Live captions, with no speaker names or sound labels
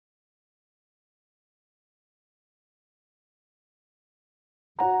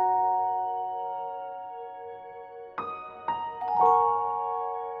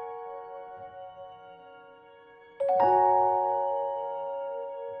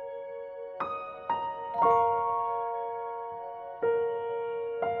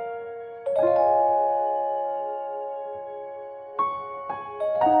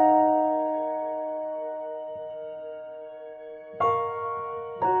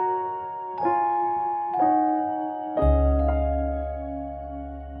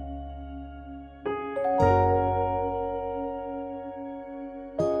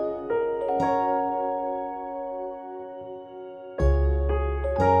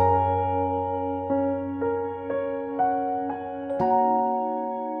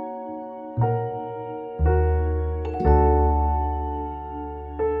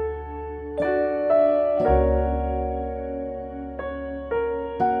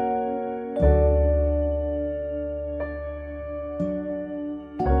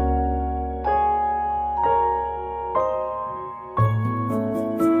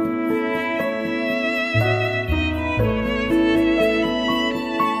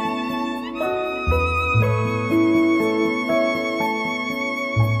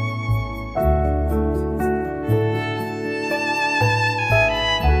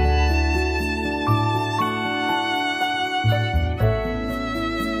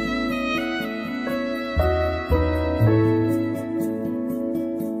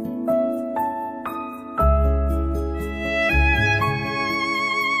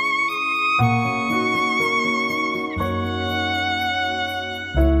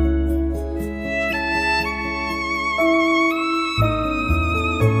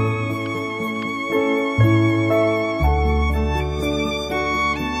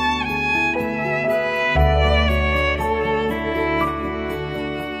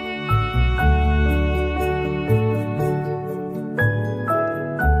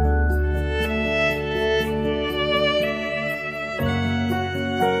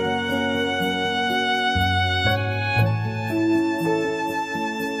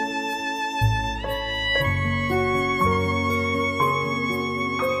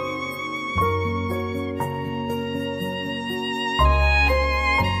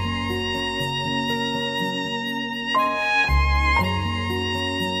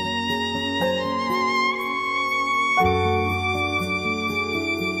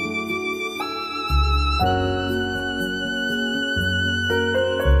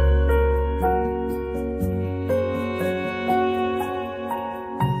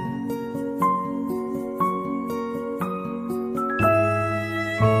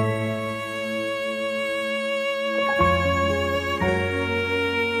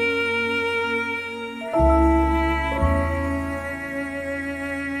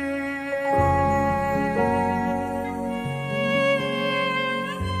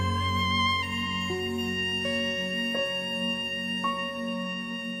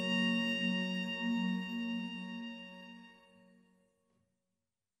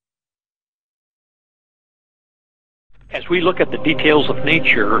As we look at the details of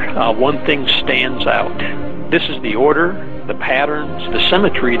nature, one thing stands out. This is the order, the patterns, the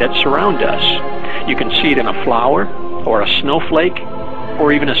symmetry that surround us. You can see it in a flower, or a snowflake,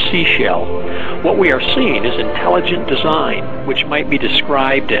 or even a seashell. What we are seeing is intelligent design, which might be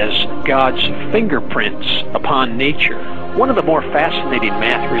described as God's fingerprints upon nature. One of the more fascinating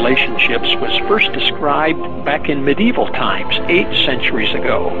math relationships was first described back in medieval times, 8 centuries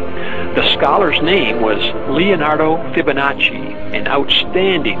ago. The scholar's name was Leonardo Fibonacci, an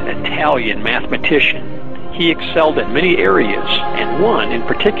outstanding Italian mathematician. He excelled in many areas, and one in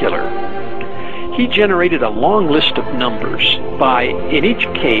particular. He generated a long list of numbers by, in each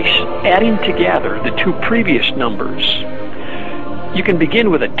case, adding together the two previous numbers. You can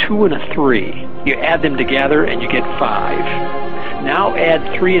begin with a 2 and a 3. You add them together and you get 5. Now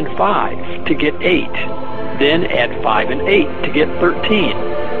add 3 and 5 to get 8. Then add 5 and 8 to get 13.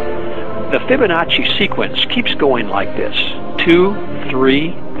 The Fibonacci sequence keeps going like this: 2,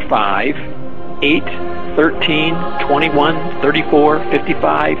 3, 5, 8, 13, 21, 34,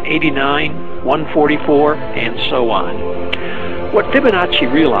 55, 89, 144, and so on. What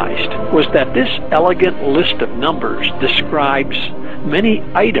Fibonacci realized was that this elegant list of numbers describes many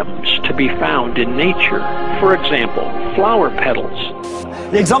items to be found in nature. For example, flower petals.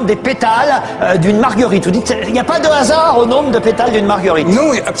 L'exemple des pétales d'une marguerite. Vous dites qu'il n'y a pas de hasard au nombre de pétales d'une marguerite.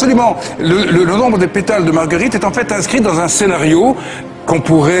 Non, absolument. Le nombre de pétales de marguerite est en fait inscrit dans un scénario qu'on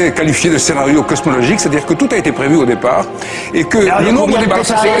pourrait qualifier de scénario cosmologique, c'est-à-dire que tout a été prévu au départ et que le nombre de pétales,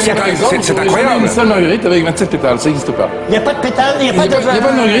 c'est incroyable. Une seule marguerite avec 27 pétales, ça n'existe pas. Il n'y a pas de pétales, il n'y a pas de... Il n'y a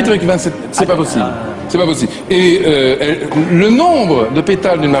pas de marguerite avec 27, c'est pas possible. C'est pas possible. Et le nombre de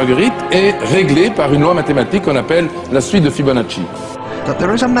pétales d'une marguerite est réglé par une loi mathématique qu'on appelle la suite de Fibonacci. That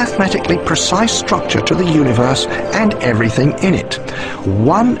there is a mathematically precise structure to the universe and everything in it.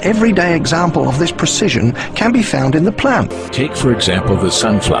 One everyday example of this precision can be found in the plant. Take, for example, the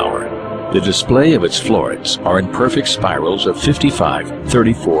sunflower. The display of its florets are in perfect spirals of 55,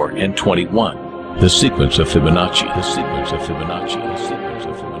 34, and 21. The sequence of Fibonacci. The sequence of Fibonacci. The sequence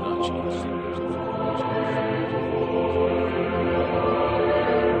of Fibonacci.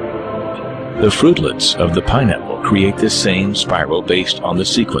 The fruitlets of the pineapple create the same spiral based on the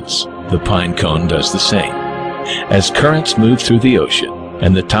sequence. The pine cone does the same. As currents move through the ocean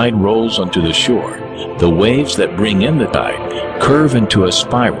and the tide rolls onto the shore, the waves that bring in the tide curve into a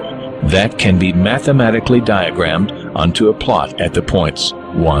spiral that can be mathematically diagrammed onto a plot at the points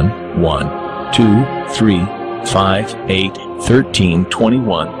 1, 1, 2, 3, 5, 8, 13,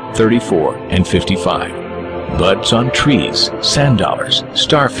 21, 34, and 55. Buds on trees, sand dollars,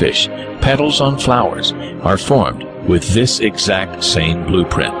 starfish, petals on flowers are formed with this exact same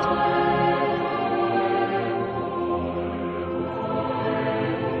blueprint.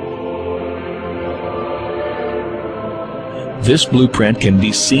 This blueprint can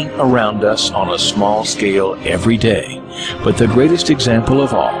be seen around us on a small scale every day, but the greatest example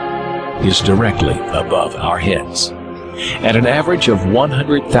of all is directly above our heads. At an average of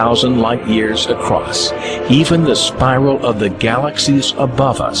 100,000 light years across, even the spiral of the galaxies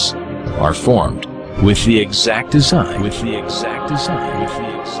above us are formed with the exact design.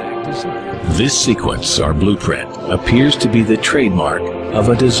 This sequence, or blueprint, appears to be the trademark of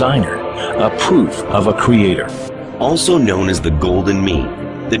a designer, a proof of a creator. Also known as the golden mean,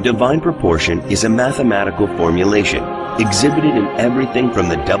 the divine proportion is a mathematical formulation exhibited in everything from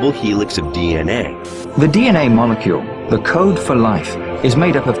the double helix of DNA. The DNA molecule, the code for life, is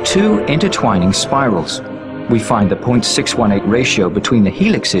made up of two intertwining spirals. We find the 0.618 ratio between the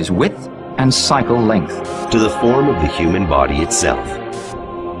helix's width and cycle length. To the form of the human body itself.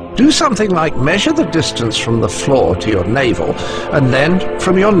 Do something like measure the distance from the floor to your navel and then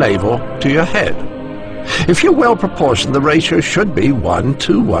from your navel to your head. If you're well proportioned, the ratio should be 1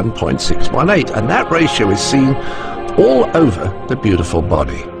 to 1.618, and that ratio is seen all over the beautiful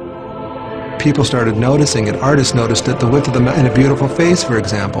body. People started noticing it. Artists noticed it. The width of the in a beautiful face, for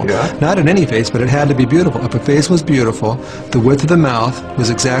example. Yeah. Not in any face, but it had to be beautiful. If a face was beautiful, the width of the mouth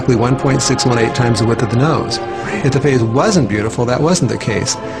was exactly 1.618 times the width of the nose. If the face wasn't beautiful, that wasn't the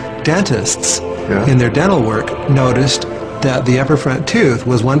case. Dentists, in their dental work, noticed that the upper front tooth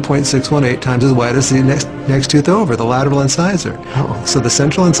was 1.618 times as wide as the next tooth over, the lateral incisor. Oh. So the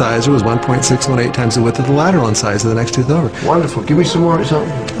central incisor was 1.618 times the width of the lateral incisor, the next tooth over. Wonderful. Give me some more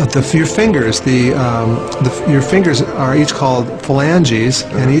examples. Your fingers, your fingers are each called phalanges,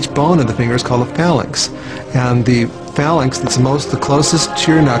 and each bone of the finger is called a phalanx. And the phalanx that's the closest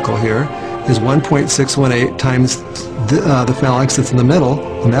to your knuckle here is 1.618 times the phalanx that's in the middle,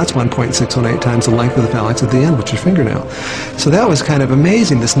 and that's 1.618 times the length of the phalanx at the end, which is your fingernail. So that was kind of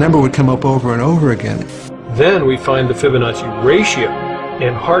amazing. This number would come up over and over again. Then we find the Fibonacci ratio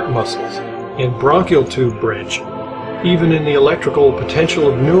in heart muscles, in bronchial tube branching, even in the electrical potential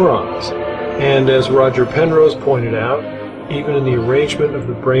of neurons, and as Roger Penrose pointed out, even in the arrangement of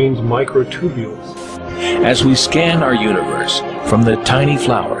the brain's microtubules. As we scan our universe, from the tiny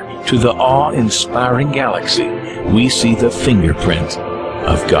flower to the awe-inspiring galaxy, we see the fingerprint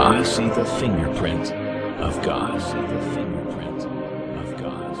of God. We see the fingerprint of God. We see the fingerprint of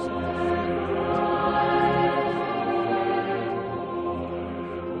God.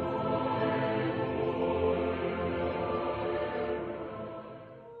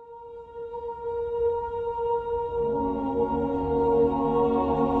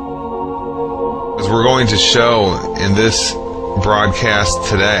 As we're going to show in this broadcast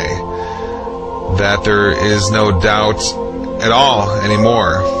today, that there is no doubt at all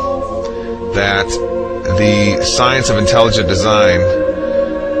anymore that the science of intelligent design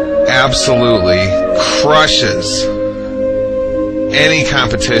absolutely crushes any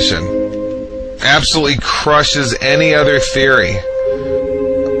competition, absolutely crushes any other theory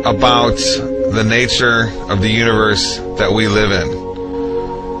about the nature of the universe that we live in.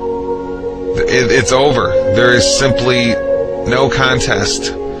 It's over. There is simply no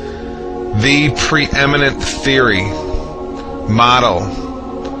contest. The preeminent theory, model,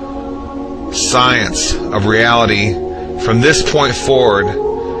 science of reality from this point forward,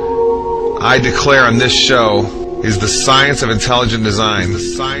 I declare on this show, is the science of intelligent design. The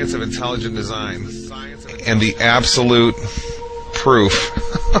science of intelligent design. And the absolute proof,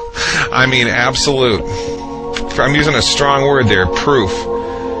 I mean absolute, I'm using a strong word there, proof,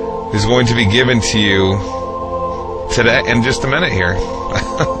 is going to be given to you today in just a minute here.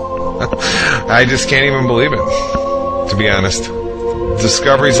 I just can't even believe it, to be honest.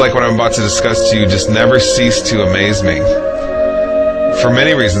 Discoveries like what I'm about to discuss to you just never cease to amaze me. For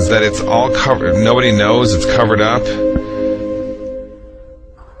many reasons, that it's all covered, nobody knows, it's covered up.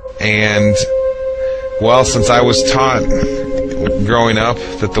 And, well, since I was taught growing up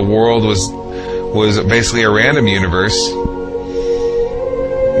that the world was basically a random universe,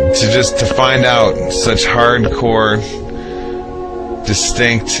 to find out such hardcore,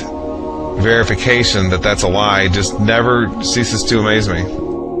 distinct verification that that's a lie just never ceases to amaze me.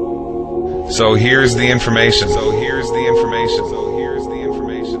 So here's the information.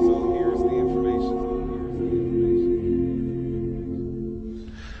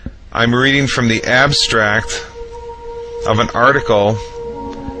 I'm reading from the abstract of an article.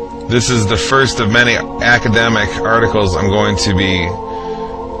 This is the first of many academic articles I'm going to be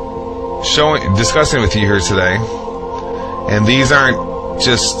discussing with you here today. And these aren't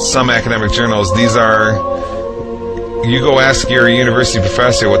just some academic journals. These are, you go ask your university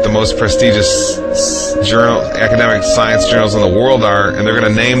professor what the most prestigious academic science journals in the world are, and they're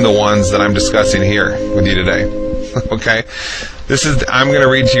going to name the ones that I'm discussing here with you today. Okay? I'm going to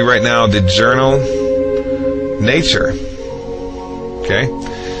read to you right now the journal Nature. Okay?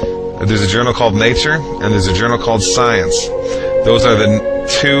 There's a journal called Nature, and there's a journal called Science. Those are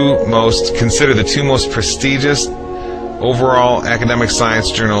considered the two most prestigious overall academic science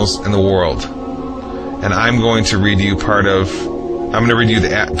journals in the world. And I'm going to read you part of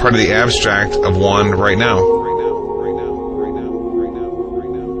the abstract of one right now.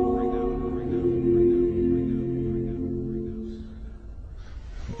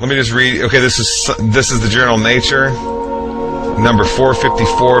 Let me just read. Okay, this is the journal Nature, number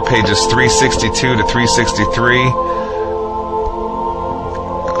 454, pages 362 to 363.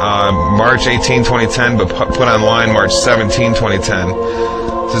 March 18, 2010, but put online March 17, 2010.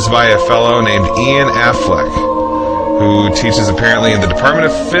 This is by a fellow named Ian Affleck, who teaches apparently in the Department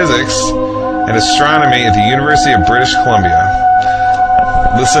of Physics and Astronomy at the University of British Columbia.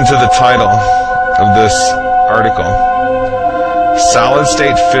 Listen to the title of this article. Solid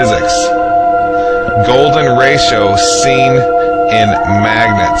State Physics. Golden Ratio Seen in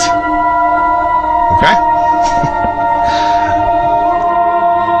Magnet. Okay?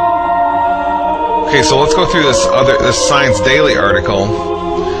 Okay, so let's go through this Science Daily article.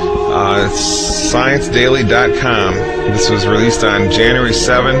 ScienceDaily.com. This was released on January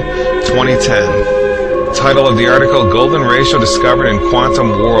 7, 2010. Title of the article: Golden Ratio Discovered in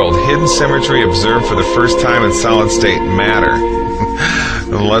Quantum World. Hidden Symmetry Observed for the First Time in Solid State Matter.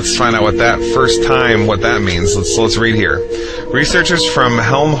 Let's find out what that means. Let's read here. Researchers from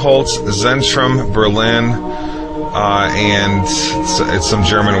Helmholtz Zentrum Berlin, and it's some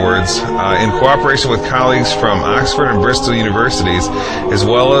German words, in cooperation with colleagues from Oxford and Bristol universities, as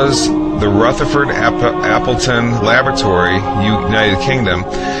well as the Rutherford Appleton Laboratory, United Kingdom,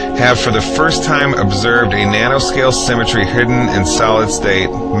 have for the first time observed a nanoscale symmetry hidden in solid state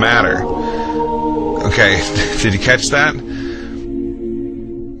matter. Okay, did you catch that?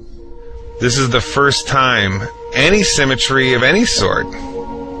 This is the first time any symmetry of any sort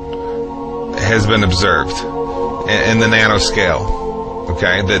has been observed in the nanoscale,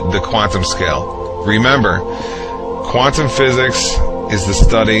 okay, the quantum scale. Remember, quantum physics is the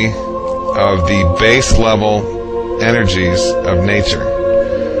study of the base level energies of nature.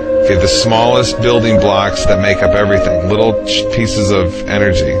 Okay, the smallest building blocks that make up everything, little pieces of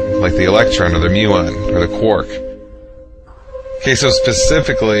energy, like the electron or the muon or the quark. Okay, so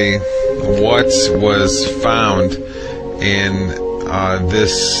specifically, what was found in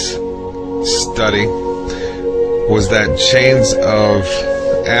this study was that chains of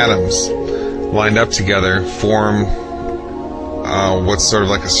atoms lined up together form what's sort of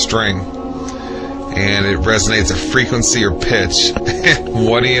like a string, and it resonates a frequency or pitch.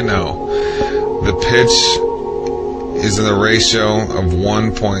 What do you know? The pitch is in the ratio of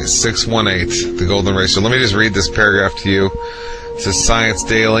 1.618, the golden ratio. Let me just read this paragraph to you. It says Science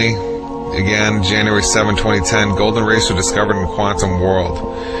Daily, again, January 7, 2010, golden ratio discovered in quantum world.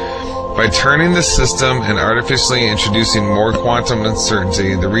 By turning the system and artificially introducing more quantum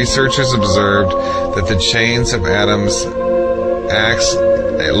uncertainty, the researchers observed that the chains of atoms acts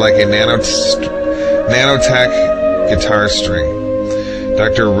like a nanotech guitar string.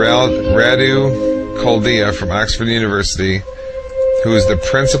 Dr. Radu Koldia from Oxford University, who is the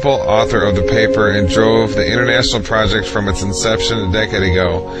principal author of the paper and drove the international project from its inception a decade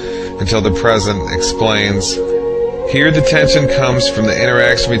ago until the present, explains, here the tension comes from the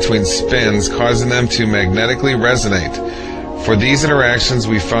interaction between spins, causing them to magnetically resonate. For these interactions,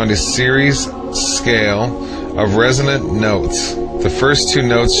 we found a series scale of resonant notes. The first two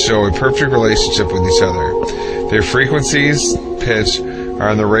notes show a perfect relationship with each other. Their frequencies, pitch,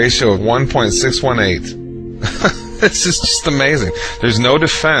 are in the ratio of 1.618. This is just amazing. There's no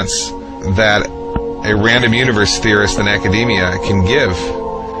defense that a random universe theorist in academia can give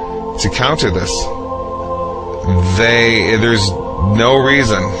to counter this. There's no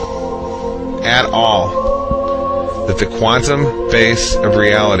reason at all that the quantum base of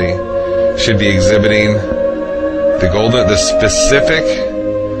reality should be exhibiting the specific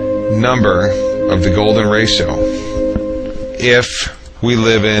number of the golden ratio if we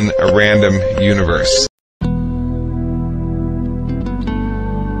live in a random universe.